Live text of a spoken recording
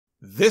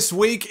This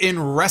week in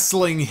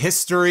wrestling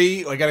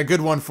history, I got a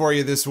good one for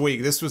you this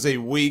week. This was a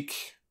week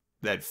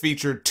that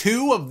featured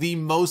two of the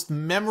most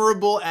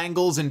memorable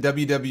angles in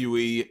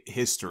WWE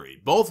history.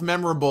 Both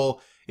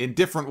memorable in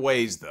different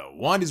ways, though.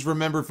 One is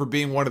remembered for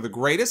being one of the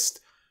greatest.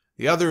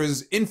 The other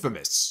is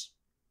infamous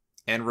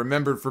and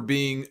remembered for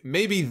being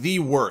maybe the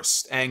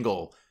worst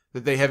angle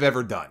that they have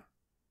ever done.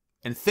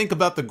 And think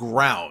about the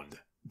ground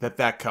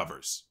that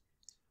covers.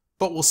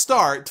 But we'll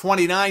start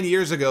 29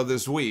 years ago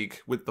this week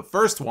with the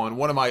first one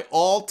of my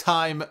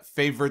all-time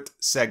favorite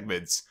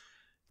segments,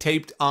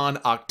 taped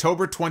on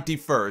October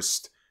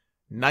 21st,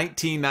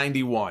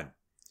 1991.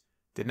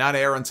 Did not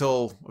air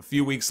until a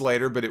few weeks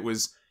later, but it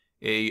was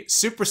a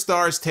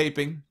Superstars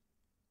taping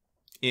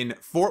in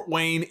Fort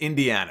Wayne,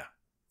 Indiana.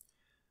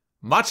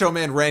 Macho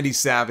Man Randy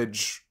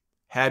Savage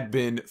had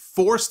been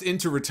forced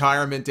into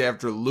retirement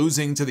after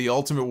losing to the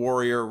Ultimate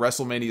Warrior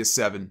WrestleMania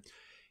 7.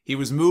 He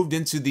was moved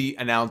into the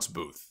announce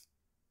booth.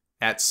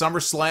 At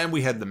SummerSlam,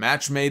 we had the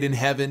match made in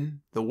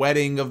heaven, the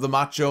wedding of the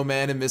Macho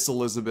Man and Miss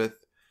Elizabeth,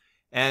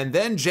 and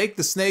then Jake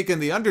the Snake and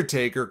The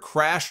Undertaker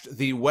crashed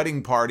the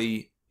wedding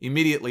party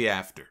immediately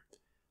after.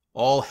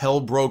 All hell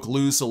broke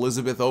loose.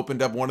 Elizabeth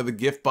opened up one of the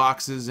gift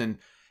boxes, and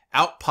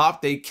out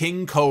popped a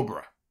King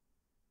Cobra.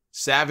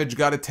 Savage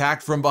got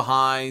attacked from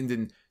behind,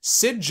 and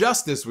Sid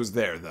Justice was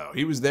there, though.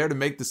 He was there to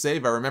make the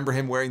save. I remember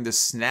him wearing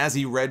this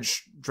snazzy red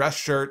dress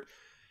shirt.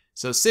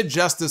 So Sid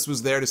Justice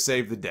was there to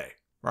save the day.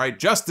 Right?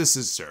 Justice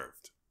is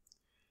served.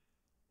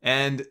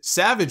 And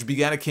Savage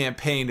began a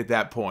campaign at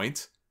that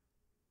point.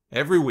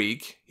 Every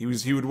week, he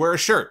would wear a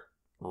shirt.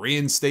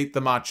 Reinstate the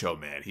Macho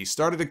Man. He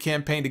started a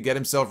campaign to get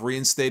himself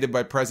reinstated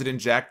by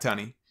President Jack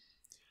Tunney.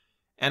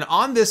 And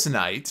on this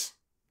night,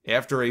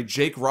 after a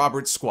Jake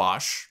Roberts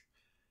squash,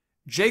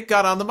 Jake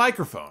got on the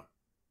microphone.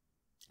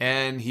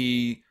 And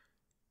he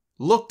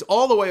looked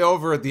all the way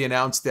over at the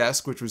announce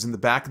desk, which was in the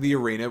back of the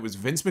arena. It was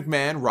Vince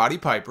McMahon, Roddy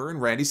Piper, and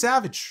Randy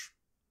Savage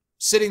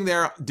sitting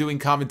there doing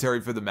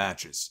commentary for the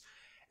matches.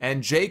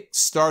 And Jake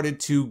started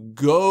to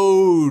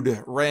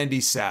goad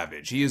Randy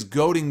Savage. He is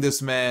goading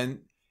this man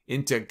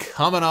into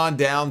coming on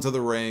down to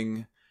the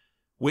ring,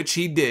 which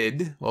he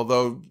did,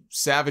 although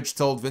Savage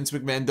told Vince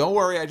McMahon, "Don't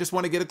worry, I just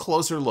want to get a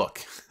closer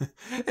look."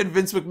 And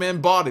Vince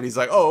McMahon bought it. He's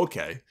like, "Oh,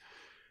 okay."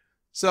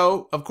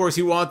 So, of course,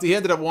 he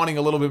ended up wanting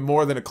a little bit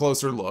more than a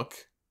closer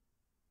look.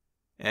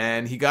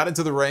 And he got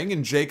into the ring,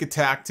 and Jake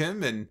attacked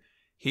him, and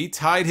he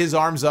tied his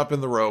arms up in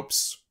the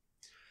ropes.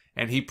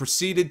 And he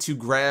proceeded to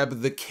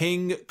grab the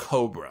King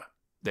Cobra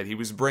that he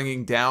was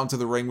bringing down to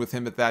the ring with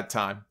him at that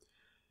time.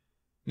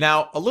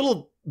 Now, a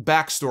little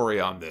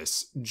backstory on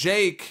this.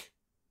 Jake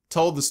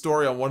told the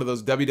story on one of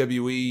those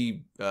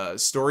WWE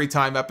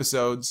Storytime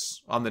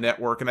episodes on the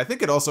network, and I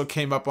think it also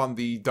came up on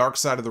the Dark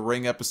Side of the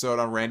Ring episode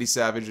on Randy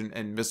Savage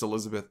and Miss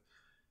Elizabeth.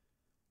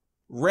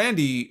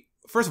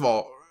 First of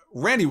all,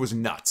 Randy was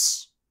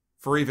nuts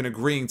for even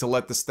agreeing to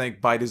let the snake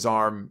bite his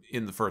arm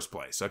in the first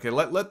place. Okay,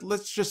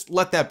 let's just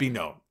let that be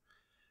known.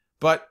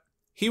 But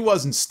he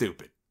wasn't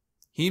stupid.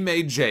 He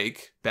made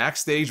Jake,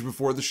 backstage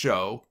before the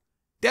show,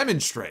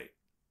 demonstrate.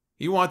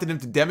 He wanted him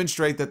to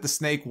demonstrate that the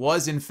snake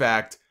was, in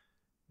fact,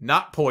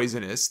 not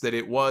poisonous, that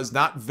it was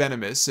not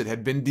venomous, it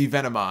had been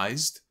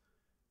devenomized.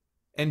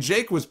 And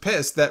Jake was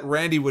pissed that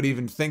Randy would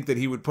even think that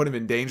he would put him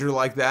in danger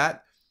like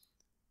that.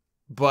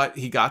 But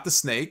he got the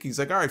snake. He's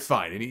like, all right,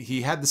 fine. And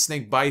he had the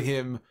snake bite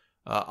him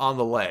on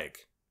the leg.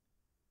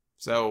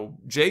 So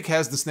Jake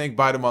has the snake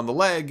bite him on the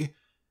leg,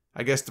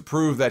 I guess to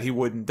prove that he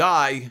wouldn't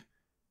die.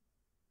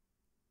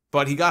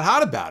 But he got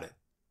hot about it.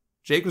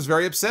 Jake was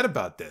very upset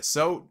about this.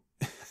 So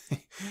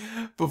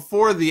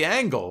before the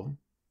angle,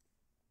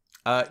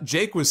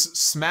 Jake was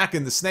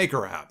smacking the snake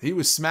around. He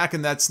was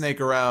smacking that snake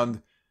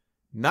around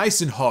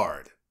nice and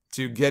hard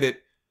to get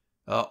it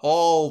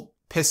all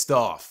pissed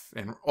off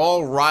and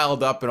all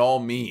riled up and all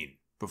mean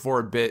before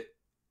it bit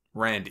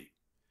Randy.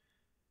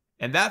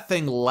 And that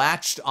thing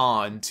latched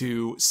on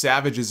to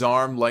Savage's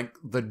arm like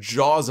the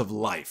jaws of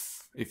life.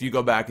 If you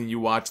go back and you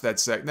watch that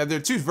segment. Now, there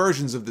are two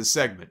versions of this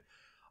segment.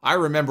 I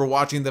remember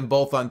watching them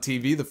both on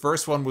TV. The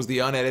first one was the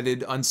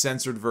unedited,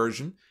 uncensored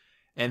version.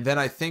 And then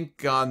I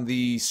think on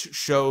the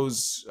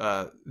shows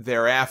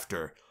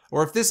thereafter,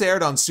 or if this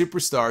aired on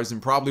Superstars,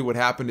 and probably what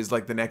happened is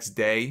like the next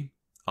day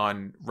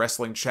on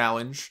Wrestling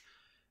Challenge,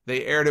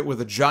 they aired it with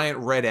a giant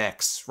red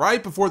X.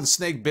 Right before the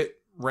snake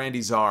bit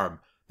Randy's arm,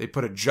 they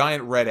put a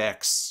giant red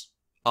X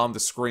on the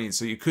screen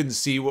so you couldn't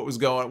see what was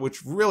going on,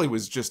 which really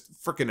was just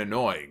freaking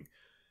annoying.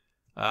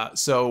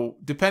 So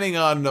depending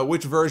on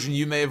which version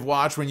you may have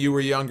watched when you were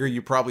younger,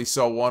 you probably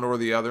saw one or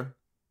the other.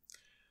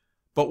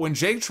 But when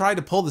Jake tried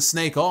to pull the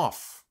snake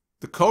off,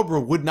 the Cobra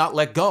would not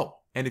let go.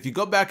 And if you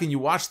go back and you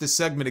watch this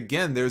segment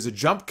again, there's a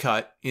jump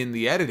cut in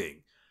the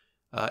editing.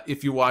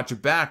 If you watch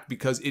it back,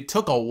 because it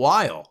took a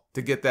while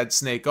to get that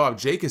snake off.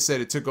 Jake has said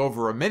it took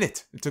over a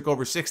minute. It took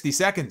over 60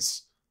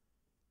 seconds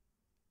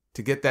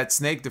to get that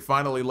snake to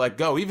finally let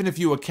go. Even if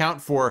you account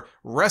for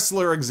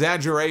wrestler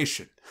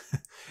exaggeration,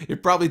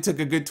 it probably took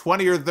a good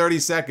 20 or 30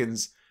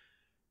 seconds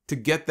to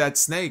get that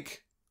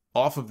snake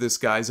off of this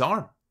guy's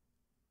arm.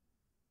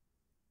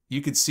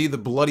 You could see the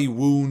bloody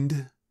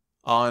wound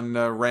on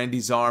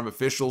Randy's arm.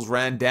 Officials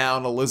ran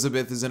down.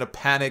 Elizabeth is in a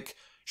panic.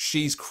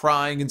 She's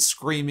crying and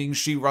screaming.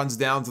 She runs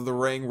down to the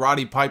ring.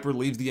 Roddy Piper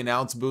leaves the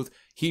announce booth.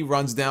 He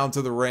runs down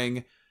to the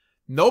ring.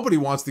 Nobody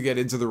wants to get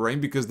into the ring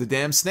because the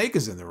damn snake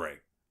is in the ring.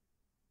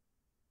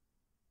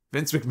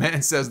 Vince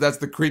McMahon says that's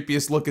the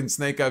creepiest looking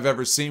snake I've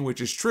ever seen,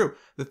 which is true.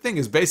 The thing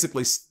is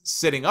basically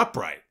sitting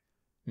upright.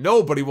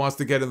 Nobody wants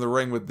to get in the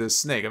ring with this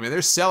snake. I mean,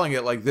 they're selling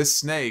it like this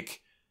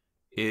snake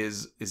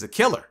is a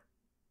killer.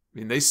 I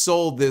mean, they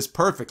sold this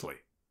perfectly,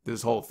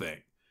 this whole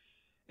thing.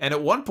 And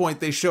at one point,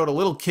 they showed a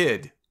little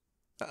kid.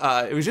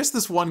 It was just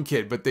this one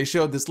kid, but they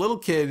showed this little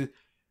kid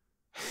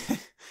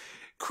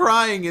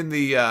crying in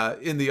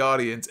the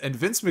audience. And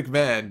Vince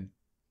McMahon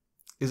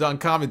is on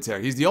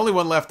commentary. He's the only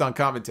one left on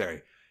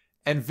commentary.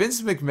 And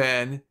Vince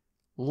McMahon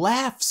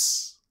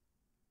laughs.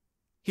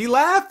 He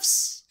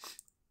laughs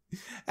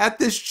at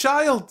this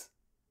child.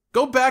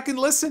 Go back and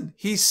listen.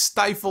 He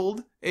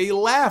stifled a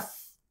laugh.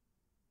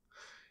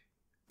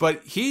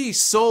 But he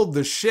sold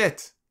the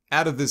shit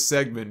out of this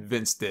segment,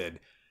 Vince did.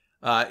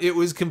 It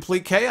was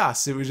complete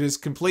chaos. It was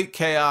just complete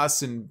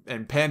chaos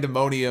and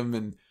pandemonium.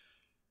 And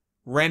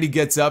Randy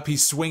gets up.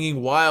 He's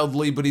swinging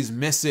wildly, but he's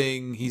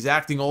missing. He's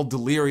acting all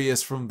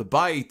delirious from the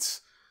bite.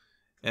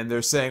 And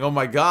they're saying, oh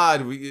my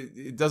God,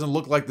 it doesn't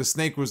look like the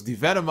snake was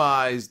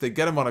devenomized. They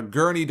get him on a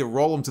gurney to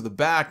roll him to the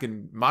back,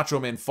 and Macho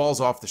Man falls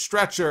off the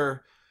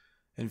stretcher.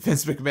 And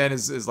Vince McMahon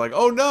is like,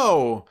 oh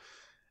no.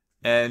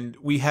 And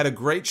we had a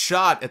great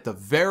shot at the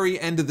very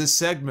end of this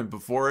segment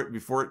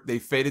before they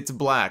faded to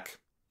black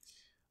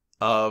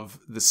of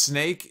the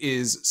snake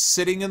is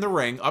sitting in the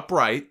ring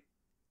upright,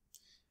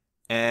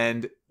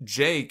 and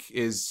Jake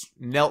is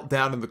knelt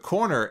down in the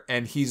corner,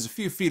 and he's a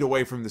few feet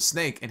away from the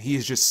snake, and he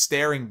is just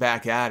staring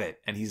back at it,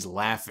 and he's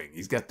laughing.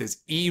 He's got this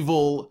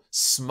evil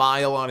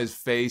smile on his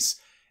face,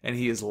 and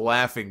he is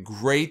laughing.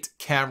 Great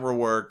camera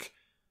work.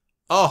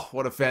 Oh,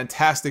 what a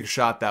fantastic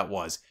shot that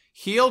was.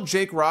 Heel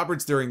Jake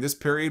Roberts during this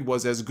period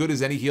was as good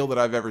as any heel that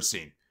I've ever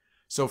seen.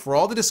 So for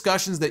all the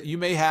discussions that you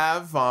may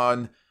have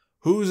on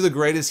who's the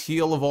greatest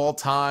heel of all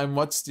time,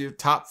 what's your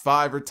top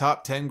 5 or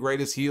top 10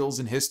 greatest heels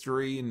in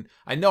history, and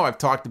I know I've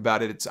talked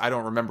about it, I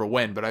don't remember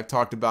when, but I've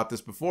talked about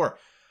this before.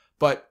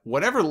 But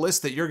whatever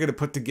list that you're going to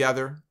put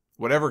together,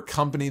 whatever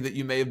company that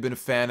you may have been a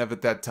fan of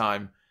at that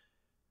time,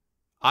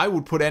 I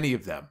would put any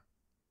of them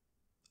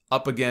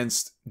up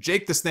against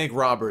Jake the Snake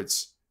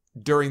Roberts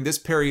during this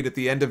period at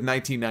the end of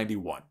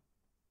 1991.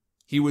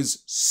 He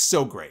was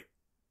so great.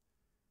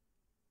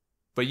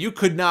 But you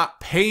could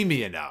not pay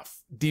me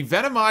enough,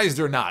 devenomized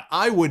or not.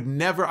 I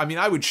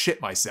would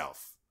shit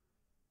myself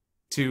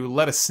to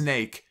let a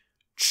snake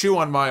chew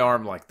on my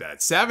arm like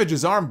that.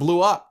 Savage's arm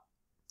blew up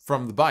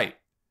from the bite.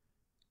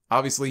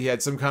 Obviously, he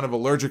had some kind of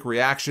allergic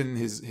reaction.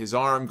 His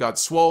arm got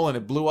swollen.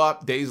 It blew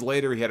up. Days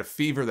later, he had a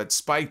fever that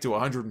spiked to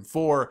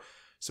 104.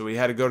 So he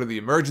had to go to the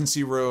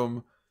emergency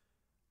room.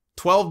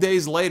 12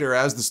 days later,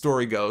 as the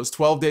story goes,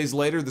 12 days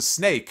later, the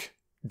snake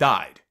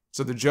died.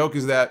 So the joke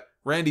is that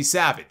Randy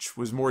Savage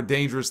was more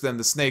dangerous than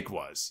the snake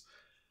was.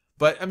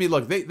 But, I mean,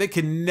 look, they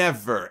can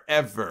never,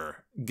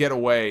 ever get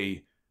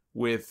away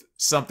with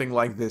something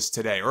like this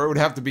today. Or it would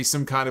have to be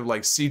some kind of,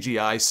 like,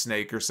 CGI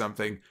snake or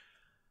something.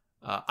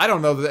 I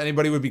don't know that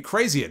anybody would be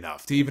crazy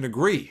enough to even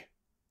agree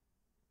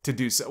to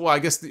do so. Well, I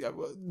guess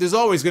there's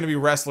always going to be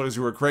wrestlers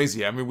who are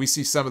crazy. I mean, we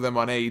see some of them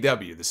on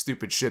AEW, the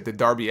stupid shit that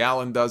Darby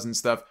Allin does and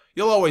stuff.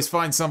 You'll always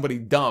find somebody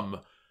dumb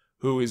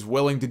who is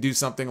willing to do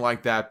something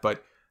like that,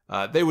 but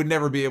they would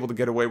never be able to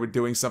get away with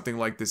doing something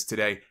like this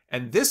today.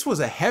 And this was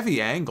a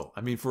heavy angle.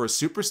 I mean, for a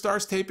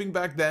Superstars taping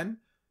back then,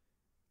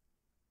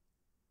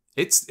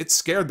 it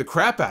scared the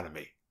crap out of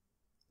me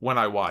when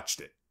I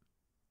watched it.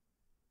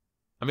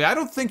 I mean, I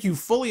don't think you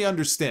fully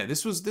understand.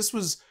 This was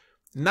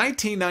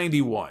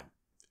 1991.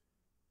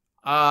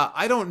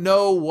 I don't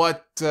know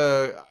what,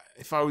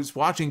 if I was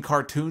watching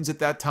cartoons at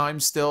that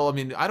time still. I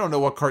mean, I don't know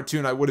what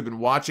cartoon I would have been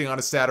watching on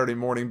a Saturday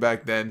morning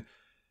back then.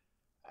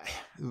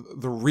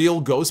 The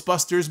Real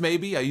Ghostbusters,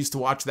 maybe. I used to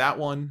watch that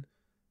one.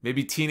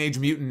 Maybe Teenage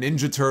Mutant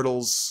Ninja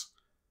Turtles.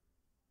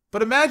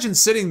 But imagine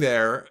sitting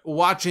there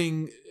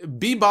watching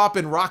Bebop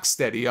and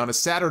Rocksteady on a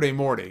Saturday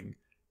morning,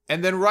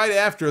 and then right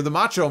after, the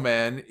Macho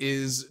Man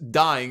is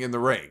dying in the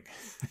ring.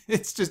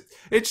 It's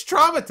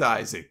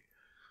traumatizing.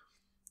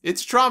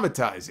 It's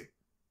traumatizing.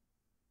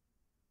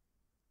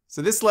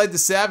 So this led to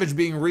Savage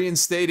being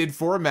reinstated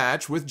for a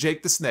match with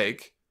Jake the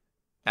Snake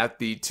at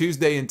the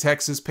Tuesday in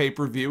Texas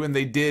pay-per-view, and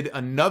they did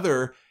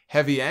another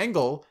heavy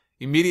angle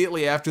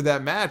immediately after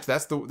that match.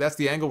 That's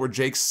the angle where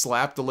Jake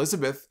slapped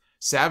Elizabeth.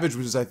 Savage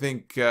was, I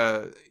think,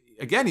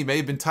 again, he may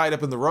have been tied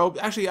up in the rope.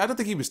 Actually, I don't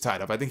think he was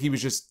tied up. I think he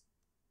was just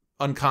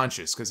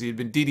unconscious because he had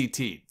been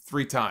DDT'd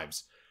 3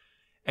 times.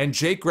 And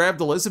Jake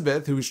grabbed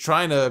Elizabeth, who was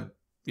trying to,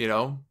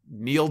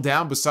 kneel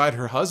down beside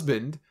her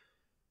husband,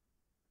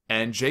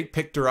 and Jake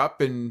picked her up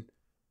and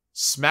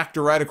smacked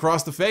her right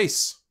across the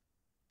face.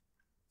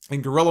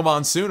 And Gorilla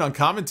Monsoon on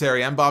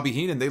commentary and Bobby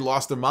Heenan, they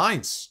lost their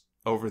minds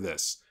over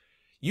this.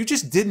 You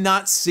just did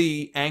not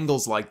see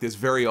angles like this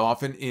very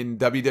often in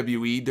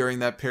WWE during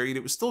that period.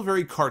 It was still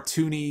very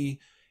cartoony.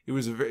 It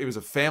was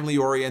a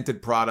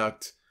family-oriented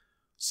product.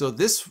 So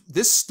this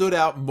stood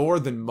out more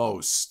than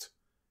most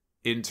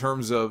in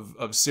terms of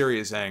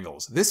serious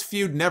angles. This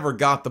feud never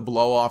got the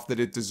blow-off that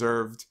it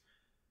deserved.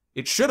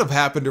 It should have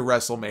happened at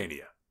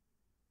WrestleMania.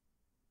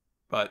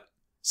 But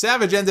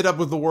Savage ended up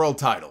with the world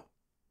title.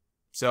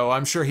 So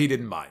I'm sure he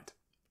didn't mind.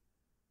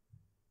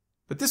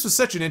 But this was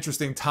such an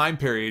interesting time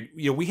period.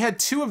 We had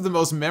two of the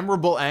most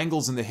memorable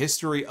angles in the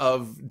history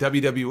of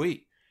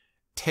WWE,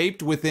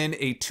 taped within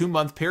a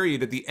 2-month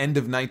period at the end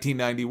of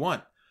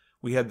 1991.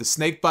 We had the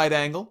snakebite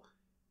angle,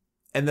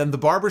 and then the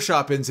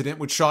barbershop incident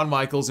with Shawn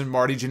Michaels and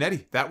Marty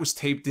Jannetty. That was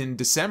taped in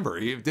December.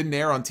 It didn't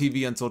air on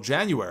TV until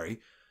January,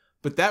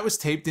 but that was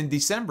taped in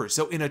December.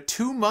 So in a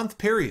 2-month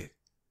period,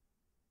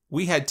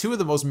 we had two of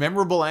the most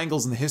memorable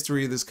angles in the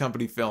history of this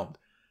company filmed.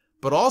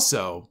 But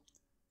also,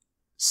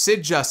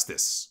 Sid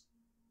Justice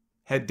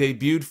had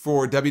debuted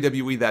for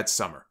WWE that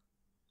summer.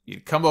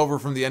 He'd come over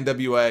from the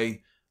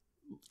NWA,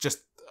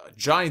 just a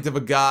giant of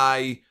a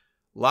guy,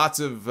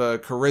 lots of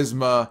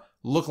charisma,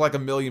 looked like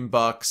 $1 million,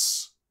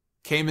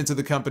 came into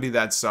the company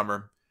that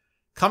summer.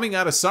 Coming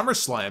out of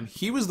SummerSlam,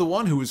 he was the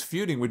one who was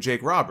feuding with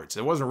Jake Roberts.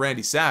 It wasn't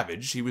Randy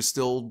Savage. He was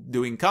still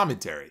doing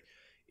commentary.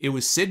 It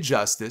was Sid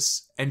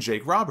Justice and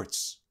Jake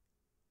Roberts.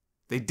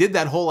 They did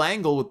that whole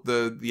angle with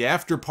the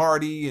after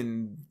party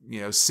and,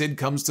 Sid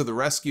comes to the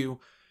rescue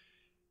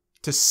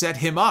to set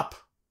him up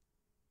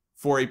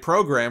for a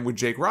program with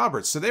Jake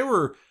Roberts. So they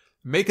were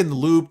making the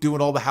loop,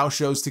 doing all the house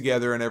shows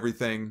together and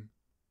everything.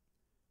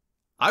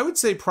 I would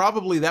say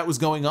probably that was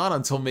going on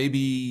until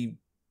maybe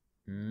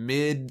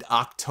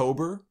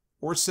mid-October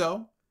or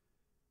so.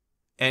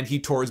 And he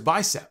tore his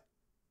bicep.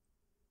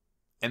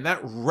 And that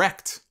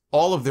wrecked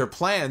all of their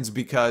plans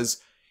because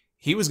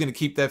he was going to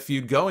keep that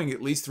feud going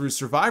at least through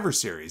Survivor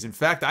Series. In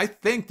fact, I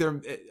think it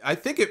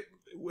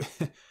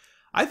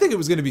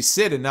was going to be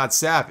Sid and not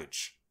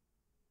Savage,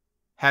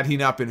 had he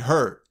not been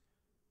hurt,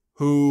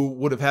 who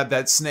would have had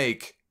that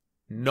snake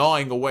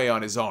gnawing away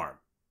on his arm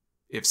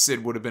if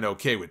Sid would have been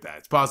okay with that.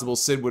 It's possible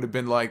Sid would have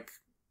been like,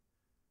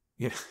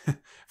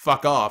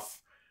 fuck off.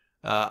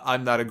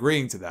 I'm not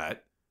agreeing to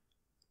that.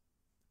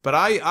 But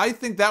I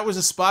think that was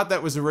a spot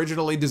that was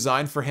originally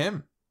designed for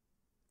him.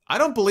 I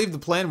don't believe the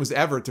plan was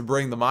ever to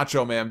bring the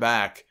Macho Man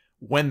back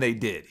when they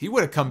did. He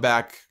would have come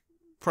back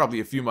probably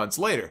a few months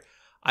later.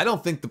 I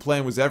don't think the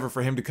plan was ever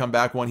for him to come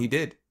back when he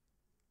did.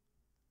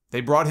 They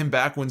brought him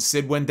back when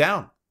Sid went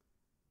down.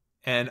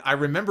 And I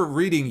remember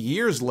reading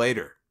years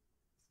later,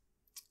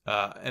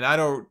 and I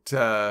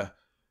don't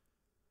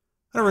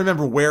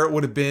remember where it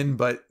would have been,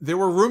 but there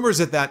were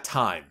rumors at that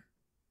time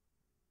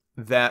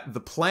that the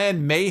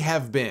plan may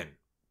have been,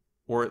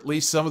 or at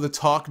least some of the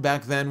talk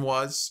back then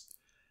was,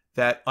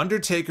 that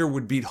Undertaker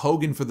would beat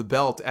Hogan for the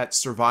belt at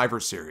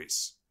Survivor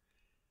Series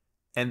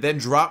and then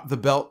drop the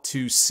belt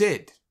to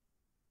Sid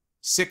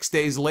 6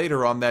 days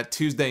later on that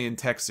Tuesday in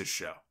Texas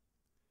show.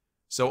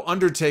 So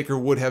Undertaker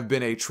would have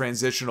been a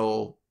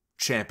transitional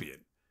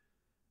champion.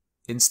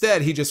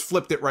 Instead, he just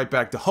flipped it right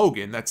back to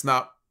Hogan. That's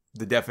not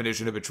the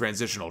definition of a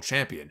transitional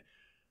champion.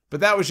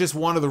 But that was just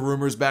one of the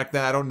rumors back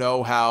then. I don't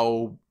know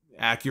how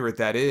accurate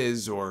that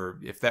is or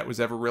if that was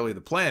ever really the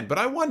plan. But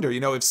I wonder,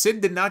 if Sid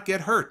did not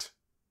get hurt,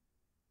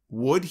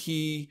 would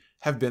he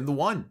have been the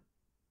one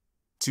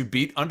to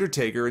beat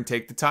Undertaker and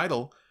take the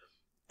title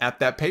at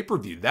that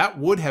pay-per-view? That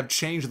would have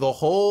changed the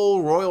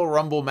whole Royal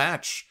Rumble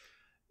match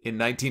in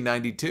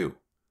 1992.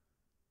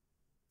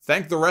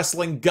 Thank the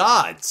wrestling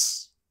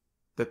gods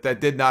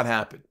that did not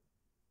happen.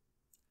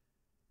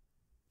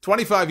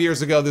 25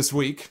 years ago this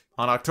week,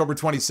 on October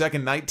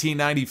 22nd,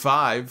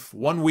 1995,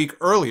 1 week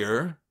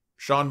earlier,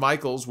 Shawn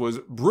Michaels was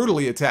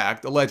brutally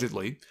attacked,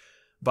 allegedly,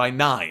 by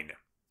 9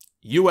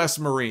 U.S.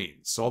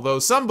 Marines, although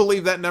some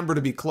believe that number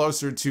to be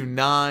closer to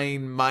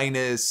 9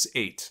 minus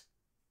 8.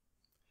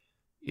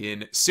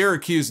 In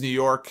Syracuse, New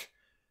York,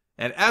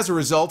 and as a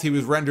result, he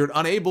was rendered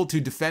unable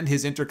to defend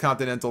his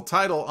Intercontinental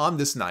title on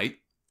this night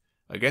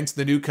against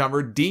the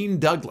newcomer Dean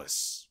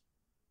Douglas.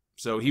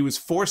 So he was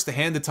forced to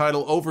hand the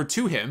title over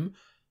to him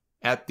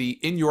at the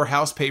In Your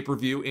House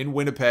pay-per-view in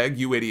Winnipeg,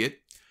 you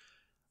idiot.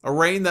 A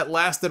reign that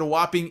lasted a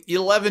whopping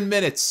 11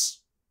 minutes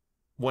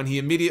when he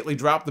immediately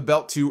dropped the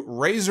belt to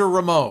Razor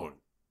Ramon,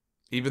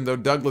 even though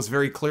Douglas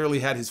very clearly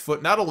had his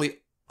foot not only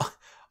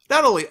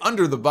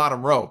under the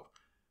bottom rope,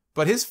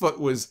 but his foot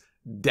was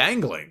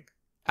dangling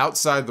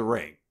outside the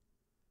ring,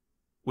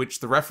 which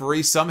the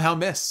referee somehow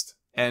missed.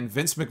 And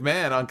Vince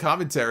McMahon on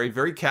commentary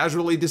very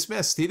casually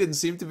dismissed. He didn't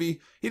seem to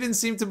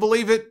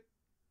believe it.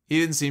 He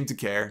didn't seem to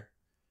care.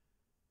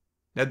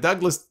 Now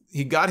Douglas,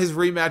 he got his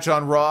rematch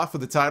on Raw for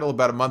the title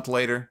about a month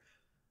later,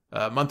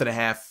 a month and a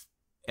half,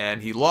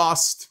 and he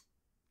lost,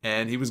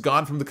 and he was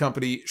gone from the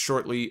company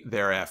shortly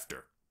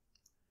thereafter.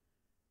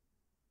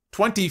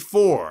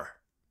 24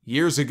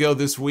 years ago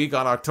this week,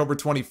 on October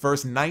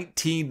 21st,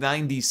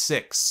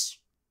 1996,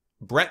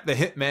 Bret the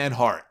Hitman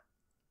Hart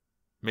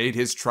made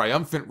his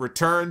triumphant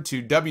return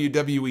to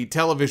WWE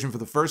television for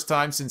the first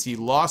time since he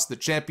lost the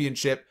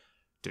championship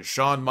to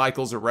Shawn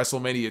Michaels at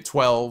WrestleMania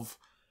 12.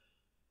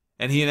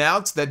 And he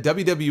announced that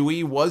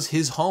WWE was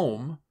his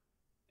home,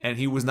 and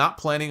he was not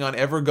planning on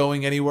ever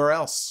going anywhere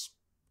else.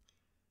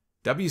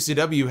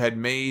 WCW had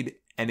made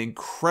an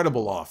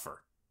incredible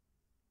offer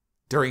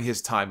during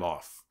his time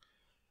off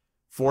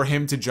for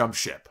him to jump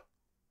ship.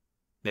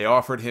 They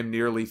offered him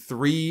nearly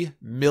 $3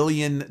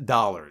 million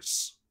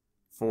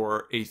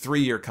for a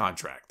 3-year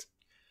contract.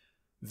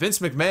 Vince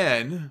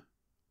McMahon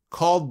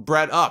called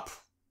Bret up,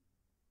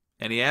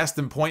 and he asked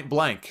him point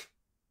blank,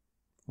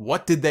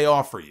 what did they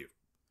offer you?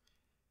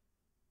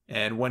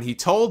 And when he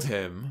told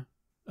him,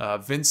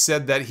 Vince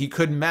said that he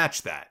couldn't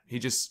match that. He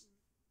just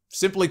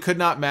simply could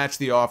not match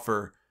the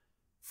offer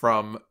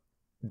from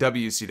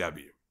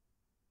WCW.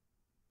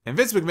 And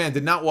Vince McMahon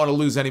did not want to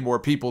lose any more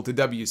people to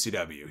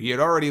WCW. He had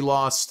already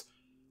lost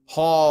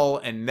Hall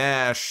and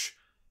Nash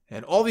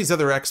and all these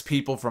other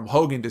ex-people, from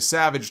Hogan to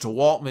Savage to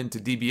Waltman to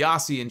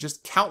DiBiase, and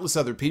just countless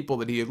other people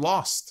that he had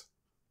lost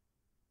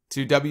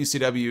to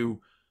WCW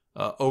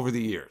over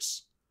the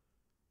years.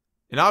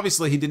 And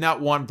obviously he did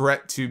not want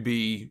Bret to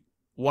be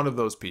one of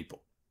those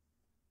people.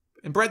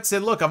 And Bret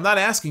said, look, I'm not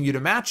asking you to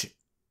match it.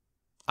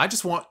 I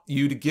just want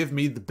you to give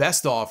me the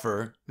best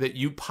offer that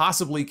you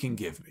possibly can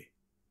give me.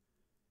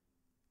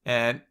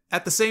 And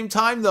at the same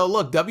time, though,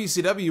 look,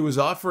 WCW was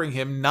offering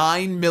him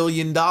 $9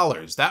 million.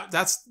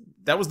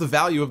 That was the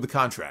value of the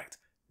contract.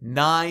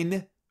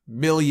 $9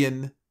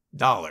 million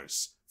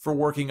for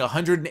working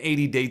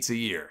 180 dates a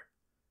year.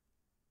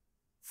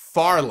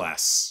 Far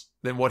less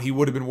than what he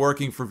would have been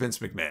working for Vince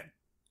McMahon.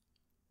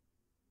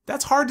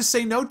 That's hard to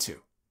say no to.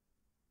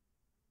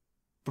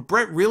 But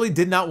Bret really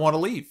did not want to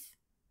leave.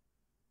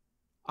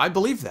 I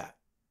believe that.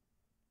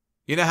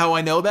 You know how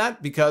I know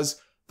that?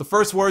 Because the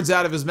first words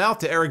out of his mouth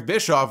to Eric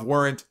Bischoff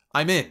weren't,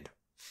 I'm in.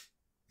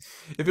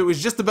 If it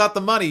was just about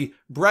the money,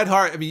 Bret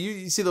Hart, I mean,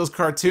 you see those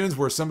cartoons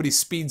where somebody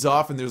speeds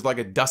off and there's like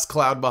a dust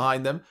cloud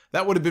behind them?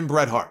 That would have been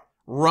Bret Hart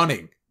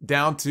running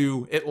down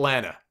to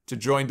Atlanta to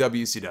join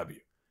WCW.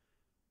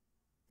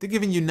 They're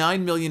giving you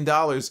 $9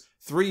 million,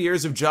 3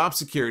 years of job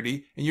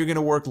security, and you're going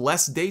to work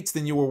less dates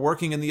than you were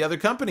working in the other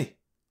company.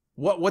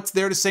 What's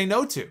there to say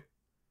no to?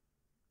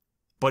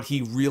 But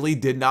he really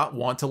did not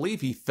want to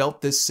leave. He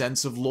felt this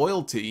sense of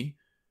loyalty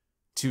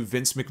to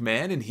Vince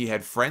McMahon, and he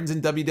had friends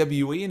in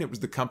WWE, and it was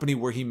the company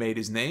where he made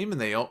his name,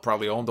 and they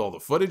probably owned all the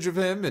footage of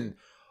him, and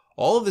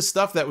all of this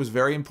stuff that was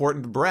very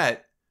important to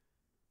Bret.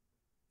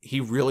 He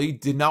really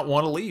did not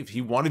want to leave.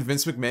 He wanted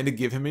Vince McMahon to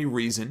give him a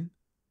reason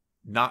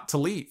not to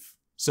leave.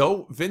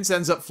 So Vince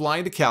ends up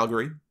flying to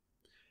Calgary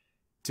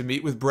to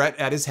meet with Bret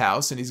at his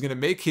house, and he's going to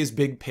make his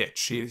big pitch.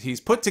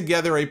 He's put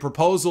together a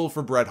proposal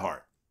for Bret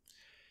Hart.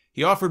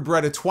 He offered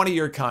Bret a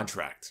 20-year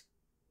contract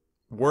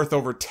worth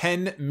over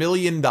 $10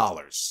 million.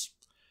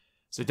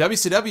 So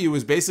WCW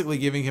was basically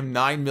giving him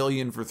 $9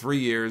 million for 3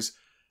 years.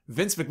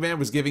 Vince McMahon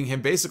was giving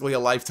him basically a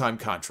lifetime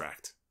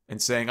contract and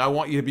saying, I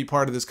want you to be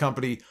part of this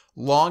company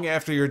long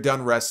after you're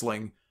done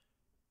wrestling.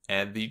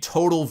 And the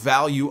total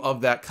value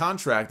of that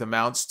contract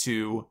amounts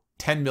to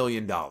 $10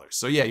 million.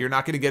 So yeah, you're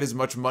not going to get as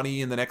much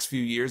money in the next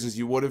few years as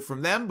you would have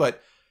from them,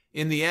 but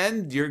in the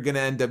end, you're going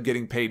to end up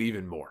getting paid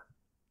even more.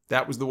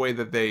 That was the way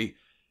that they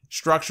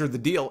structured the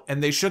deal,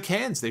 and they shook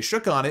hands. They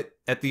shook on it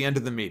at the end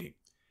of the meeting.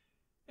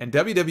 And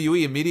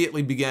WWE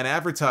immediately began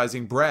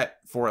advertising Bret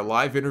for a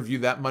live interview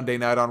that Monday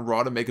night on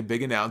Raw to make a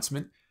big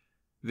announcement.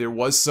 There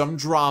was some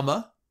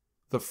drama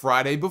the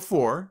Friday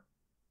before.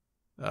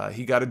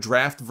 He got a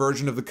draft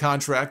version of the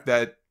contract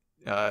that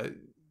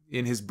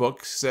in his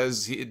book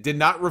says it did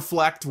not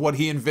reflect what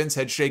he and Vince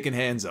had shaken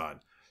hands on.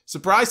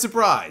 Surprise,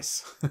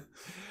 surprise.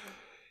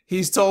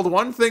 He's told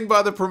one thing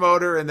by the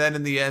promoter, and then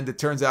in the end, it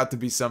turns out to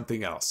be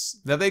something else.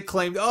 Now, they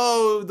claimed,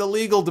 oh, the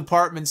legal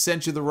department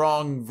sent you the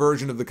wrong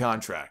version of the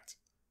contract.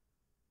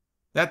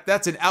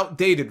 That's an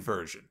outdated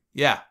version.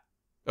 Yeah,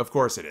 of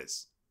course it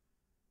is.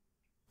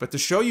 But to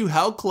show you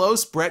how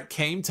close Bret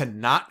came to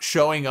not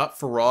showing up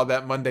for Raw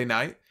that Monday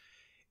night,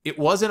 it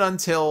wasn't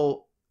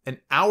until an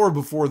hour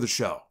before the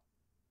show.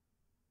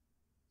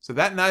 So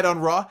that night on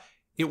Raw,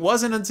 it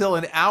wasn't until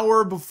an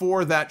hour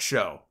before that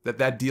show that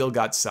that deal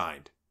got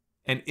signed.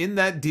 And in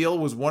that deal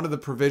was one of the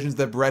provisions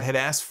that Bret had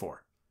asked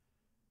for.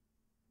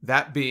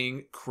 That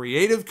being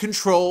creative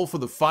control for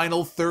the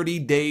final 30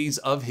 days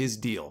of his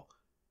deal,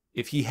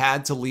 if he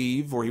had to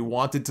leave or he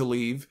wanted to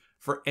leave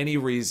for any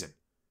reason.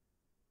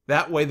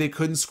 That way they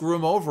couldn't screw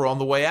him over on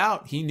the way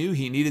out. He knew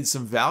he needed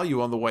some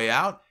value on the way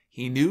out.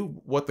 He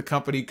knew what the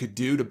company could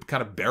do to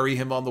kind of bury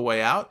him on the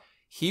way out.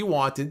 He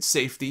wanted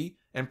safety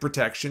and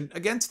protection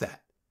against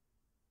that.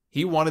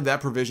 He wanted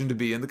that provision to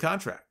be in the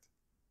contract.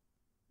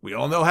 We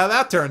all know how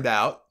that turned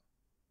out,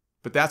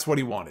 but that's what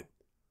he wanted.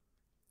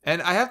 And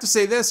I have to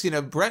say this,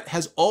 Bret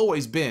has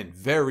always been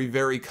very,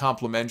 very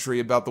complimentary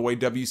about the way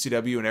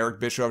WCW and Eric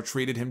Bischoff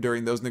treated him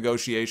during those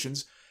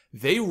negotiations.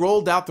 They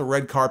rolled out the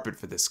red carpet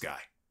for this guy.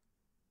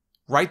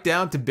 Right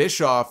down to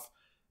Bischoff.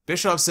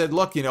 Bischoff said,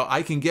 look,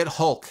 I can get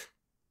Hulk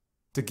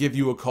to give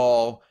you a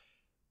call,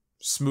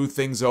 smooth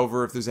things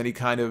over if there's any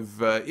kind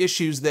of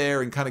issues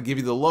there, and kind of give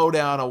you the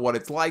lowdown on what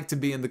it's like to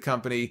be in the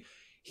company.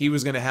 he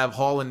was going to have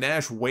Hall and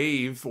Nash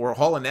waive, or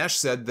Hall and Nash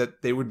said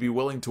that they would be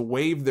willing to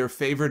waive their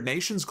favored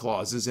nations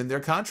clauses in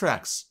their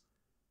contracts.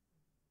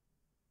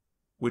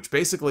 Which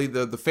basically,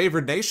 the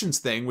favored nations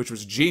thing, which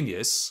was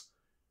genius,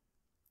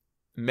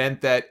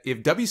 meant that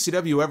if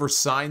WCW ever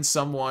signed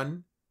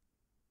someone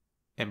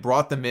and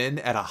brought them in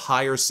at a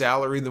higher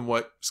salary than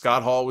what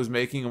Scott Hall was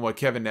making and what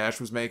Kevin Nash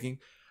was making,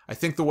 I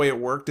think the way it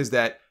worked is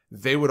that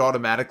they would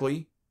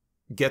automatically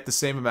get the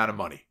same amount of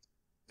money.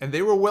 And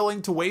they were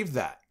willing to waive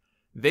that.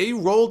 They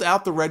rolled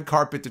out the red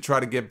carpet to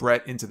try to get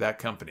Bret into that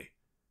company.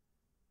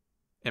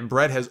 And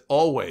Bret has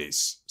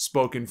always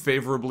spoken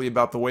favorably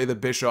about the way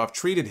that Bischoff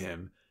treated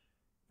him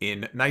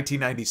in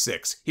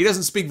 1996. He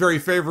doesn't speak very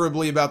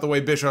favorably about the way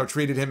Bischoff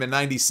treated him in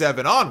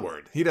 97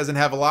 onward. He doesn't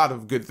have a lot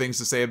of good things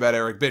to say about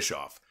Eric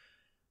Bischoff.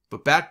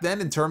 But back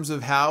then, in terms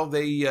of how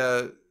they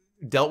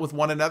dealt with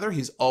one another,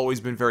 he's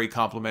always been very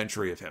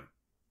complimentary of him.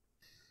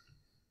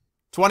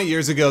 20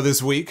 years ago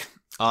this week,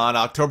 on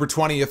October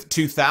 20th,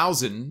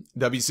 2000,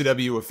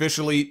 WCW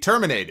officially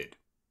terminated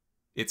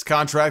its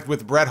contract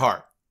with Bret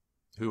Hart,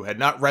 who had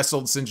not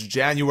wrestled since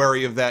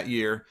January of that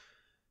year,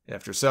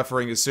 after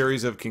suffering a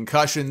series of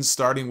concussions,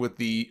 starting with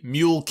the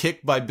mule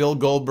kick by Bill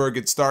Goldberg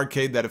at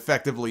Starrcade that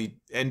effectively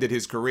ended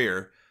his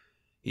career.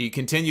 He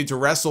continued to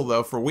wrestle,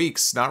 though, for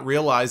weeks, not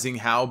realizing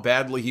how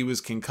badly he was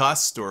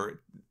concussed,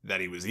 or that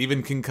he was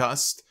even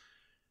concussed,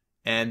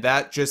 and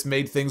that just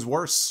made things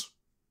worse.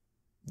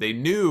 They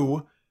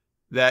knew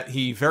that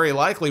he very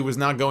likely was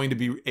not going to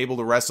be able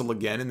to wrestle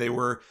again, and they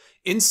were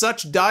in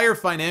such dire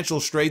financial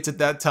straits at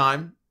that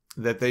time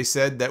that they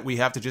said that we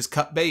have to just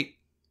cut bait.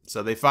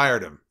 So they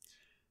fired him.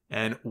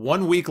 And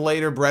 1 week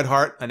later, Bret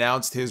Hart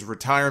announced his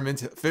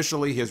retirement,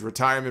 officially his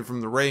retirement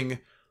from the ring,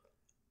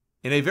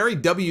 in a very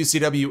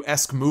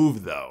WCW-esque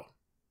move, though.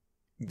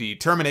 The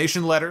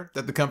termination letter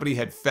that the company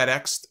had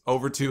FedExed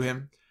over to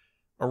him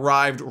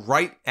arrived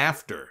right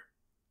after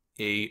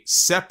a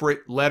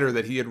separate letter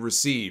that he had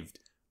received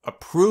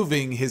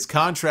approving his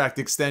contract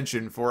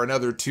extension for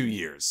another 2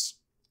 years.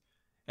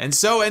 And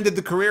so ended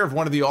the career of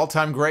one of the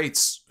all-time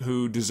greats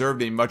who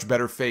deserved a much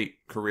better fate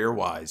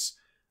career-wise.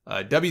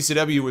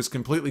 WCW was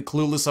completely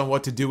clueless on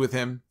what to do with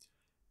him.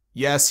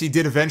 Yes, he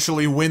did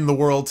eventually win the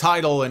world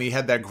title, and he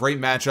had that great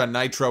match on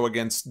Nitro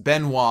against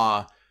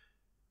Benoit.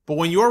 But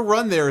when your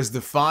run there is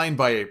defined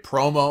by a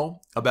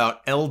promo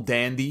about El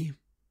Dandy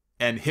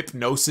and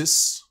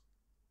hypnosis,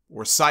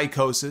 or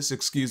psychosis,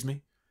 excuse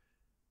me,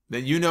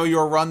 then you know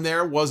your run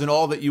there wasn't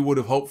all that you would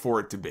have hoped for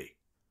it to be.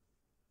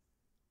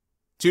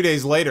 2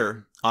 days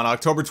later, on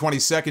October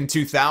 22nd,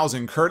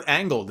 2000, Kurt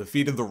Angle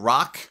defeated The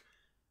Rock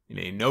in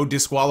a no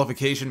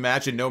disqualification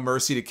match and No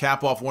Mercy to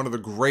cap off one of the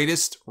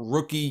greatest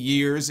rookie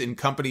years in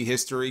company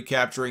history,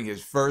 capturing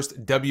his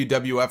first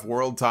WWF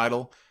World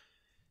title.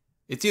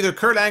 It's either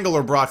Kurt Angle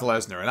or Brock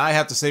Lesnar, and I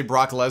have to say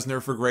Brock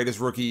Lesnar for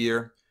greatest rookie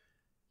year.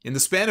 In the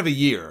span of a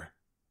year,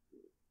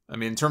 I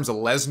mean, in terms of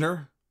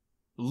Lesnar,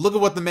 look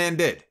at what the man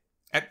did.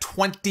 At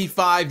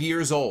 25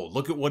 years old,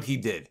 look at what he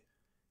did.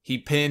 He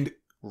pinned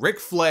Ric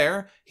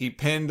Flair, he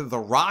pinned The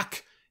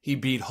Rock, he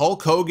beat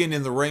Hulk Hogan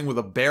in the ring with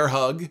a bear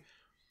hug,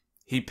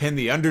 he pinned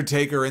The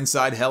Undertaker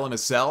inside Hell in a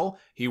Cell,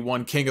 he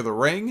won King of the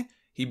Ring,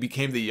 he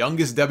became the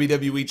youngest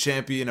WWE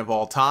champion of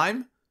all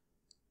time,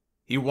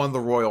 he won the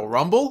Royal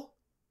Rumble,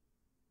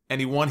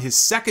 and he won his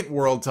second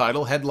world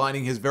title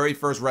headlining his very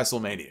first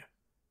WrestleMania.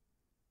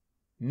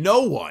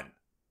 No one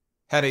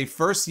had a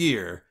first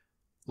year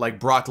like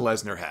Brock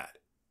Lesnar had.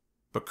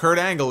 But Kurt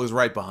Angle is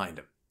right behind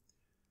him.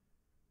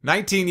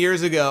 19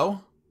 years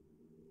ago,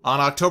 on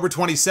October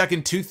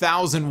 22nd,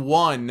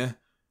 2001,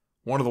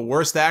 one of the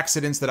worst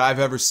accidents that I've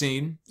ever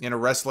seen in a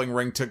wrestling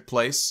ring took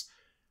place.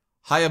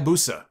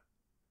 Hayabusa,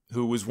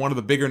 who was one of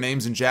the bigger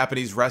names in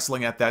Japanese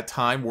wrestling at that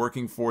time,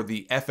 working for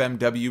the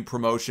FMW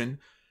promotion,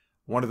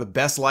 one of the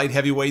best light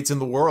heavyweights in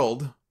the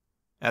world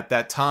at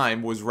that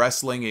time, was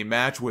wrestling a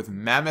match with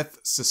Mammoth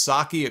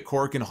Sasaki at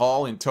Korakuen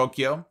Hall in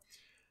Tokyo.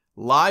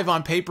 Live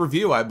on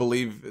pay-per-view, I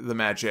believe the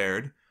match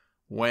aired.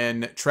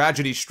 When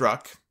tragedy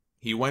struck,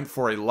 he went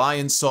for a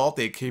lion salt,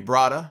 a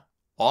quebrada,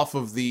 off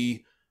of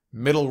the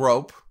middle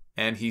rope,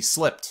 and he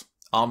slipped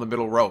on the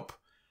middle rope,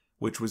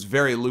 which was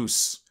very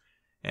loose,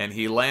 and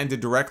he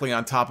landed directly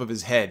on top of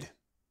his head.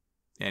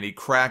 And he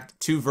cracked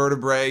 2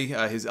 vertebrae,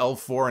 his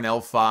L4 and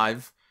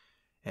L5,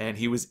 and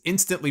he was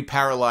instantly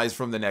paralyzed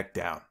from the neck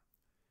down.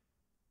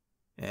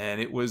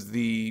 And it was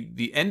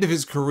the end of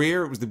his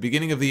career. It was the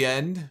beginning of the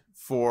end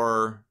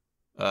for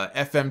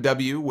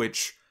FMW,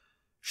 which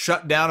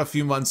shut down a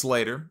few months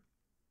later.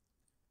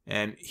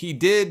 And he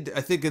did,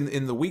 I think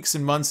in the weeks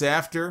and months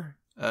after,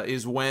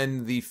 is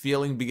when the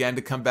feeling began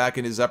to come back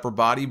in his upper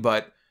body.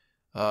 But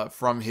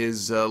from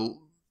his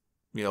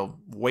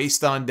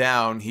waist on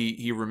down,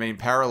 he remained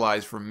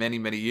paralyzed for many,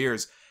 many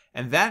years.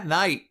 And that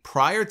night,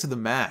 prior to the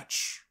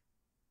match,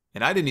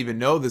 and I didn't even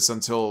know this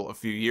until a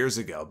few years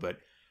ago, but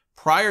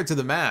prior to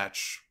the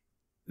match,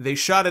 they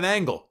shot an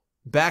angle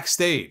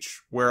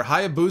backstage where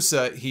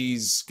Hayabusa,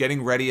 he's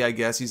getting ready, I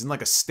guess. He's in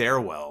like a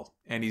stairwell,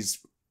 and he's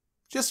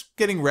just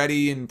getting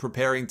ready and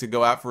preparing to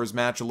go out for his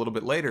match a little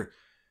bit later.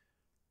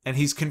 And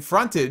he's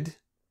confronted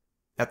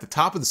at the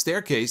top of the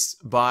staircase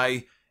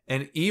by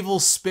an evil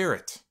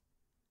spirit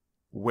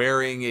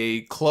wearing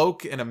a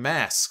cloak and a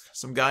mask.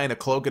 Some guy in a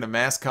cloak and a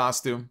mask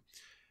costume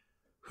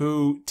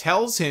who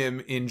tells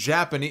him in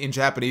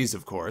Japanese,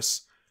 of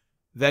course,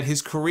 that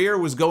his career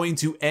was going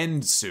to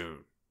end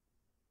soon.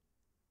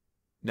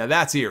 Now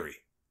that's eerie.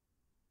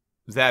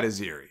 That is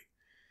eerie.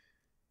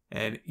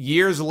 And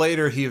years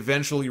later, he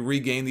eventually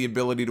regained the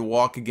ability to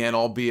walk again,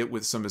 albeit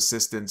with some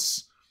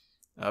assistance.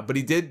 But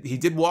he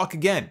did walk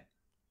again.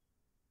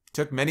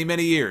 Took many,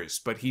 many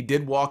years, but he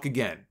did walk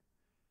again,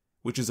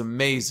 which is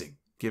amazing,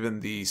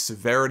 given the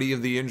severity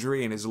of the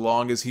injury and as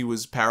long as he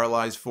was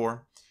paralyzed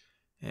for.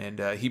 And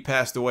he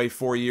passed away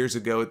 4 years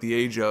ago at the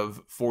age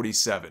of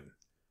 47.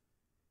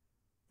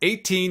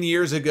 18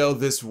 years ago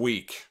this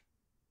week,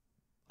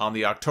 on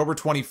the October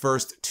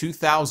 21st,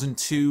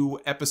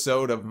 2002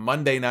 episode of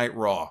Monday Night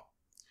Raw,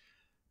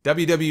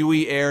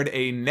 WWE aired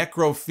a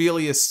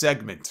necrophilia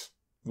segment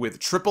with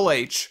Triple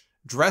H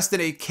dressed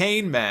in a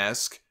Kane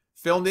mask,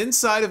 filmed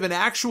inside of an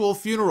actual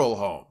funeral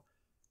home,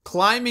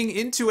 climbing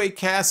into a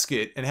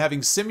casket and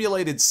having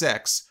simulated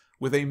sex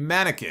with a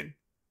mannequin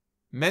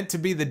meant to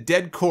be the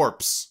dead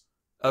corpse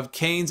of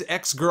Kane's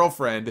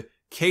ex-girlfriend,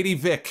 Katie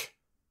Vick,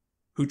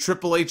 who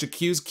Triple H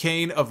accused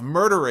Kane of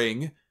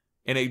murdering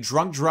in a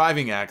drunk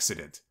driving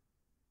accident,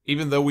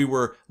 even though we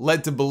were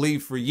led to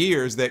believe for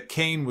years that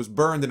Kane was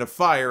burned in a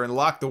fire and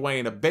locked away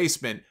in a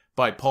basement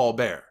by Paul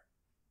Bearer.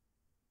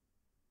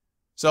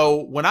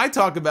 So when I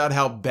talk about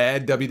how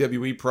bad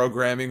WWE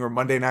programming or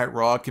Monday Night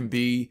Raw can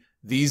be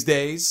these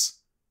days,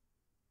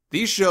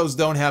 these shows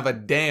don't have a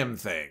damn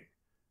thing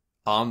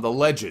on the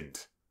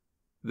legend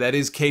that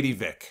is Katie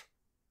Vick.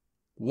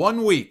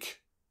 1 week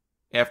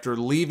after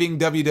leaving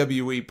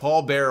WWE,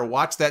 Paul Bearer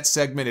watched that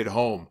segment at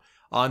home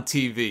on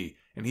TV,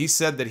 and he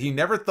said that he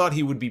never thought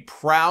he would be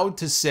proud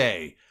to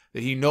say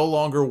that he no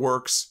longer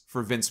works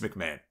for Vince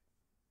McMahon.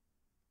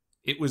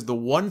 It was the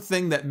one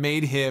thing that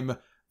made him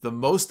the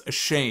most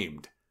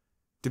ashamed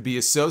to be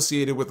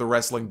associated with the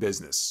wrestling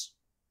business.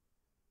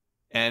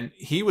 And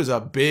he was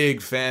a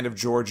big fan of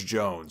George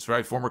Jones,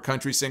 right? Former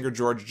country singer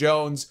George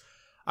Jones.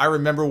 I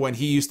remember when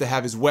he used to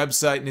have his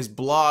website and his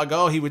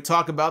blog, he would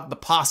talk about the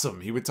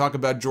possum. He would talk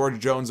about George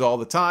Jones all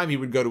the time. He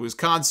would go to his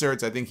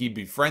concerts. I think he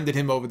befriended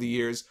him over the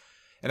years.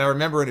 And I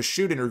remember in a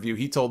shoot interview,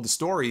 he told the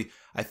story,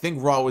 I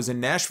think Raw was in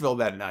Nashville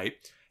that night,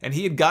 and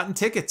he had gotten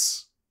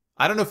tickets.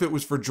 I don't know if it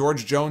was for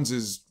George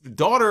Jones's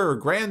daughter or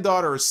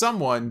granddaughter or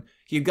someone.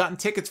 He had gotten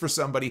tickets for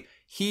somebody.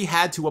 He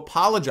had to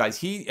apologize.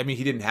 He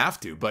didn't have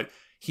to, but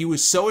he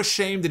was so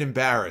ashamed and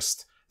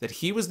embarrassed that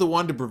he was the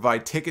one to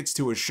provide tickets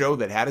to a show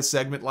that had a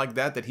segment like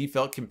that he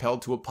felt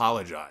compelled to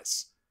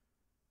apologize.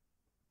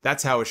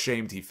 That's how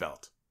ashamed he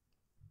felt.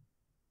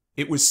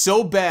 It was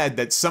so bad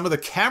that some of the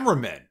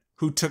cameramen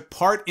who took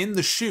part in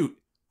the shoot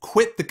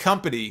quit the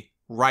company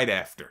right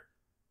after.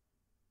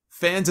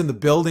 Fans in the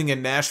building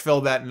in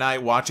Nashville that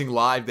night watching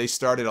live, they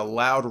started a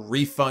loud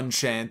refund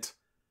chant.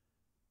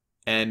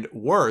 And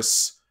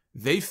worse,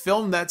 they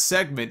filmed that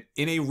segment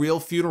in a real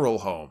funeral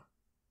home.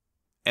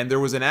 And there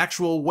was an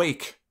actual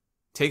wake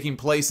taking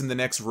place in the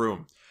next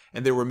room.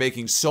 And they were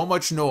making so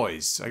much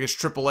noise. I guess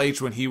Triple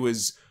H, when he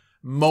was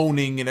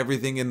moaning and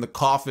everything in the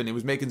coffin, he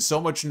was making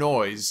so much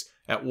noise.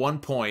 At one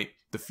point,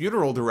 the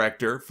funeral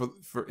director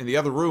for in the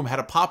other room had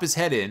to pop his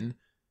head in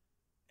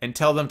and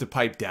tell them to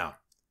pipe down.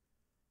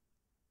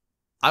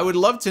 I would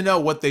love to know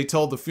what they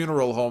told the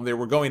funeral home they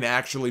were going to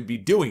actually be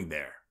doing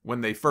there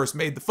when they first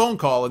made the phone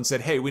call and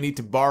said, hey, we need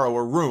to borrow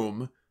a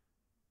room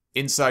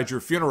inside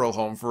your funeral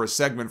home for a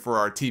segment for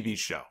our TV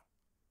show.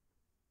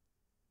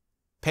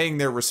 Paying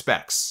their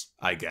respects,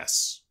 I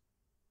guess.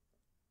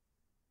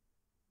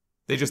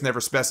 They just never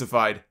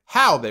specified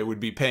how they would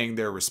be paying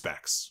their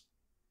respects.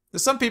 Now,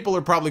 some people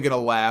are probably going to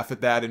laugh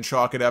at that and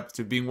chalk it up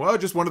to being,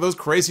 just one of those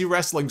crazy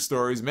wrestling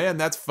stories. Man,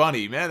 that's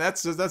funny. Man,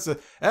 that's a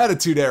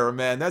Attitude Era,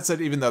 man.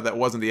 Even though that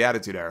wasn't the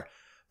Attitude Era.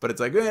 But it's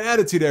like, man,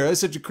 Attitude Era,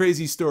 that's such a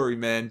crazy story,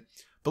 man.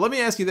 But let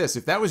me ask you this.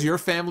 If that was your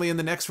family in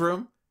the next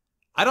room,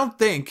 I don't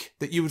think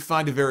that you would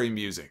find it very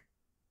amusing.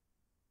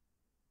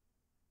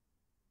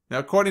 Now,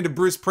 according to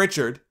Bruce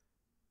Pritchard,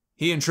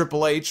 he and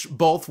Triple H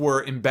both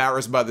were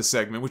embarrassed by the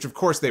segment, which of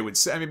course they would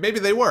say. Maybe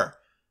they were.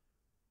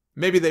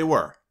 Maybe they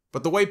were.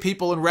 But the way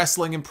people in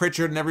wrestling and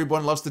Pritchard and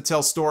everyone loves to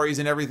tell stories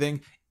and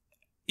everything,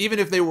 even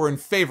if they were in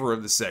favor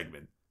of the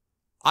segment,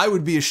 I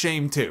would be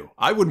ashamed too.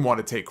 I wouldn't want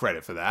to take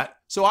credit for that.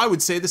 So I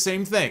would say the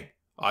same thing.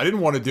 I didn't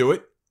want to do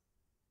it.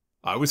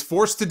 I was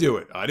forced to do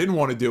it. I didn't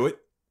want to do it.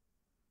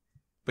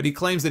 But he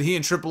claims that he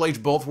and Triple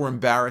H both were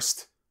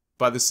embarrassed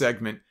by the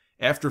segment.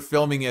 After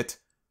filming it,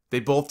 they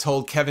both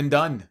told Kevin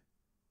Dunn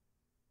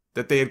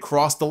that they had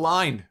crossed the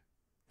line,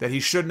 that he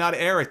should not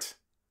air it.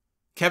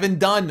 Kevin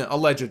Dunn,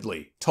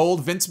 allegedly,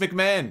 told Vince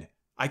McMahon,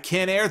 I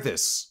can't air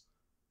this.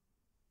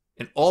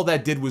 And all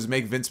that did was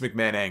make Vince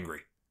McMahon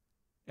angry.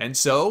 And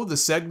so the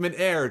segment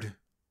aired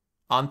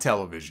on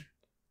television.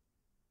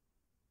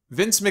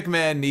 Vince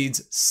McMahon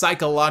needs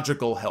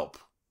psychological help.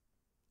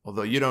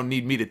 Although you don't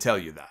need me to tell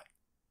you that.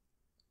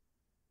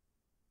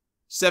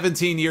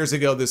 17 years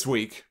ago this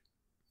week,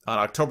 on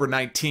October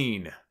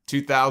 19,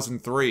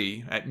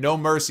 2003, at No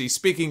Mercy,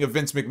 speaking of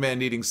Vince McMahon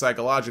needing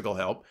psychological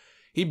help,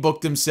 he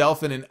booked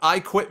himself in an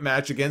I Quit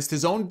match against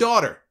his own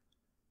daughter,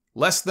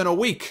 less than a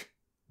week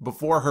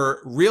before her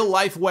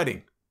real-life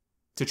wedding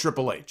to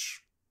Triple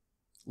H.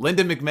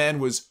 Linda McMahon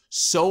was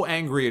so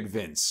angry at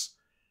Vince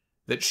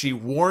that she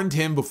warned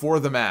him before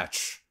the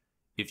match,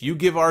 if you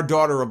give our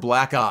daughter a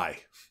black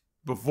eye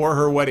before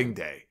her wedding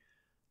day,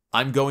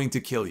 I'm going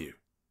to kill you.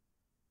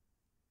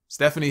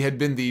 Stephanie had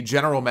been the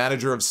general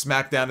manager of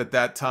SmackDown at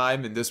that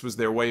time, and this was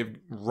their way of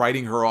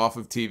writing her off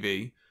of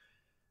TV.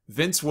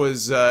 Vince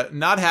was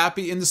not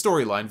happy in the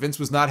storyline. Vince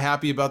was not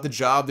happy about the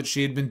job that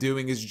she had been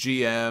doing as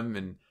GM,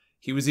 and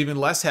he was even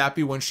less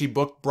happy when she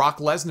booked Brock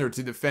Lesnar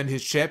to defend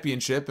his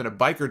championship in a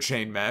biker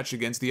chain match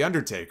against The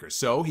Undertaker.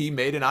 So he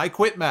made an I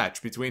Quit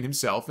match between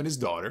himself and his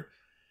daughter.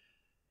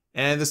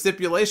 And the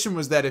stipulation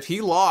was that if he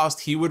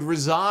lost, he would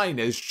resign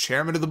as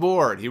chairman of the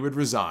board. He would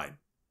resign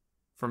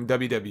from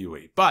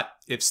WWE. But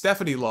if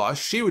Stephanie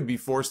lost, she would be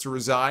forced to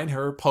resign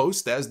her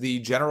post as the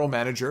general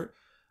manager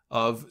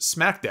of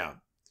SmackDown.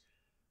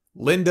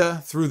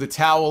 Linda threw the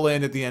towel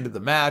in at the end of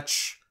the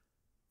match.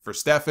 For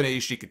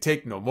Stephanie, she could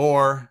take no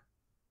more.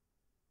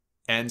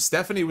 And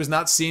Stephanie was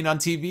not seen on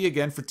TV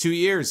again for 2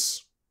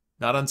 years.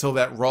 Not until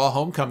that Raw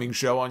Homecoming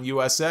show on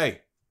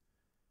USA.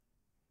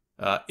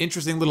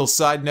 Interesting little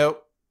side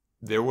note.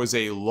 There was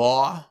a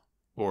law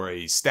or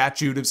a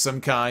statute of some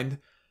kind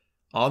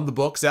on the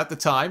books at the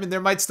time, and there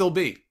might still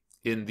be,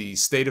 in the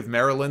state of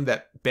Maryland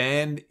that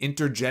banned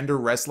intergender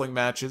wrestling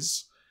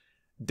matches.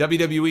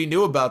 WWE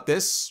knew about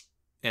this,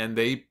 and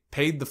they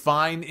paid the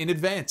fine in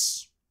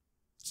advance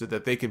so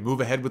that they could move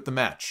ahead with the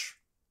match.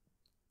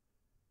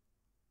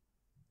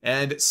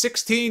 And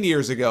 16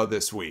 years ago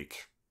this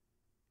week,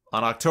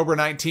 on October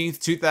 19th,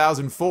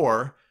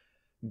 2004,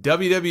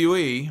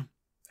 WWE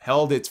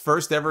held its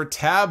first ever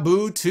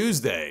Taboo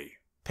Tuesday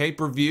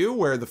pay-per-view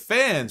where the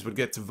fans would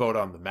get to vote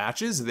on the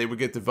matches. They would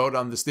get to vote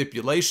on the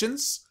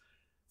stipulations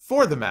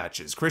for the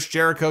matches. Chris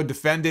Jericho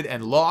defended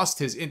and lost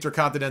his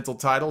Intercontinental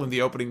title in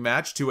the opening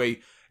match to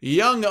a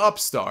young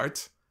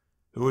upstart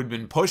who had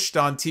been pushed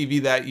on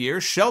TV that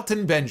year,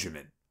 Shelton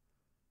Benjamin,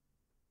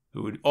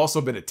 who had also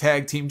been a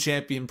tag team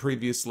champion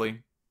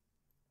previously.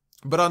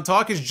 But on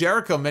Talk is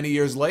Jericho many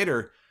years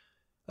later,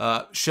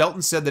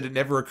 Shelton said that it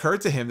never occurred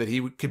to him that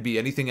he could be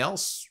anything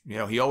else. You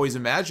know, he always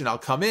imagined, I'll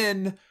come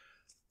in,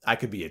 I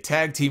could be a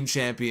tag team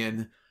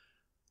champion.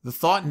 The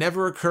thought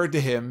never occurred to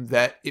him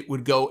that it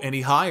would go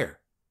any higher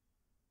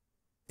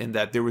and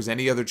that there was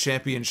any other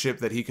championship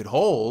that he could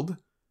hold,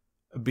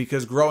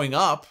 because growing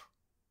up,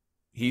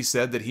 he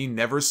said that he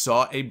never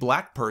saw a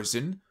black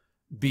person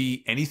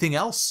be anything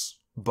else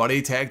but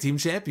a tag team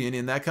champion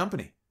in that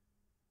company.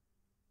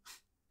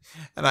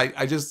 And I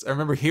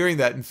remember hearing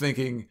that and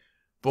thinking,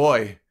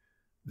 boy,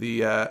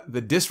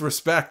 the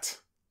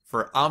disrespect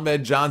for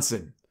Ahmed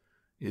Johnson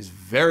is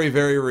very,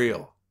 very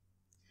real.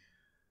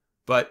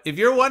 But if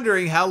you're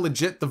wondering how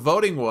legit the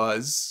voting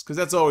was, because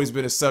that's always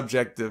been a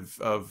subject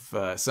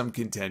of some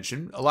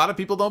contention, a lot of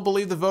people don't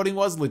believe the voting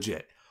was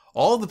legit.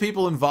 All of the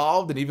people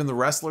involved, and even the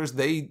wrestlers,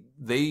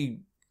 they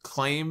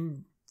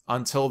claim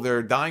until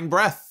their dying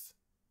breath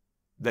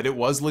that it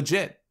was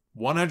legit.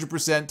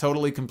 100%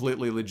 totally,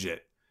 completely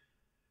legit.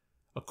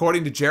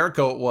 According to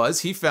Jericho, it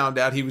was. He found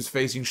out he was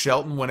facing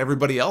Shelton when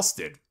everybody else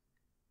did,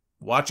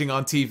 watching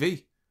on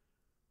TV.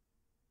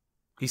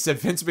 He said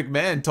Vince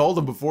McMahon told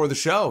him before the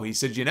show, he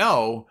said, you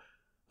know,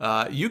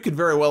 you could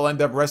very well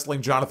end up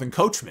wrestling Jonathan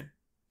Coachman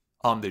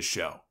on this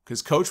show,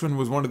 because Coachman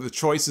was one of the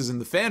choices in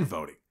the fan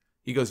voting.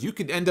 He goes, you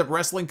could end up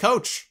wrestling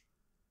Coach.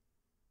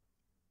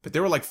 But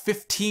there were like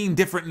 15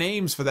 different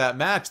names for that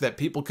match that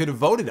people could have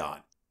voted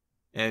on.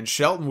 And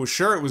Shelton was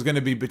sure it was going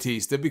to be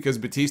Batista because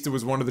Batista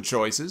was one of the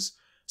choices.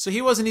 So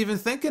he wasn't even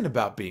thinking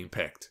about being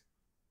picked.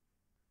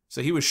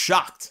 So he was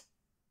shocked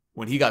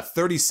when he got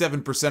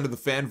 37% of the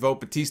fan vote.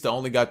 Batista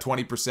only got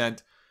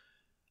 20%.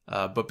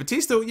 But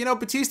Batista,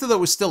 Batista though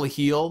was still a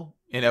heel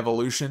in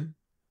Evolution.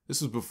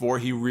 This was before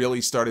he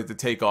really started to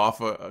take off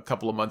a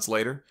couple of months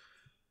later.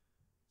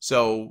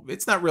 So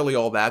it's not really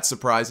all that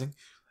surprising.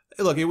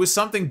 Look, it was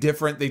something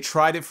different. They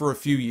tried it for a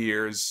few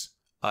years.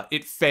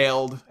 It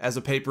failed as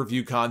a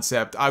pay-per-view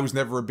concept. I was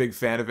never a big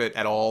fan of it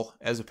at all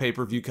as a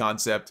pay-per-view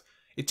concept.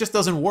 It just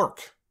doesn't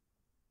work.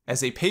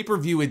 As a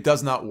pay-per-view, it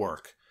does not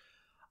work.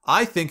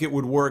 I think it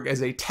would work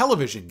as a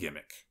television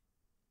gimmick.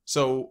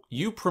 So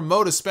you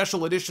promote a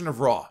special edition of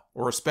Raw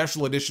or a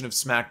special edition of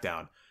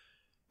SmackDown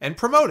and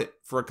promote it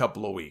for a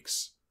couple of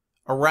weeks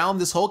around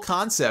this whole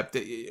concept.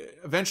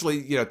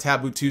 Eventually,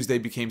 Taboo Tuesday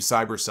became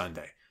Cyber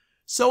Sunday.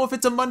 So if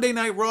it's a Monday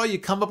Night Raw, you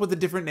come up with a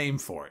different name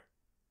for it.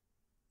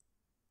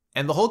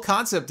 And the whole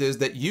concept is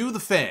that you, the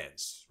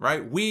fans,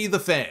 right? We, the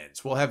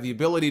fans, will have the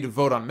ability to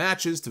vote on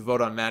matches, to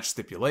vote on match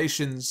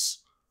stipulations.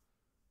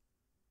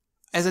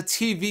 As a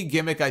TV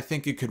gimmick, I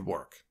think it could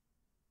work.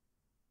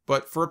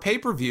 But for a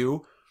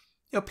pay-per-view,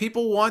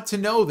 People want to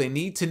know. They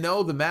need to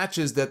know the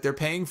matches that they're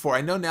paying for.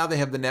 I know now they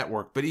have the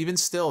network, but even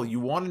still, you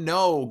want to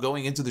know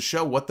going into the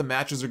show what the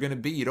matches are going to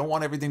be. You don't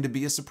want everything to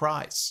be a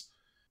surprise.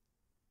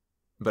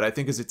 But I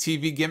think as a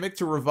TV gimmick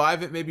to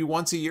revive it maybe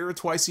once a year or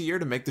twice a year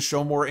to make the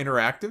show more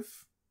interactive,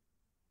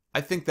 I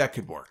think that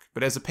could work.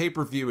 But as a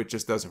pay-per-view, it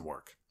just doesn't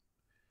work.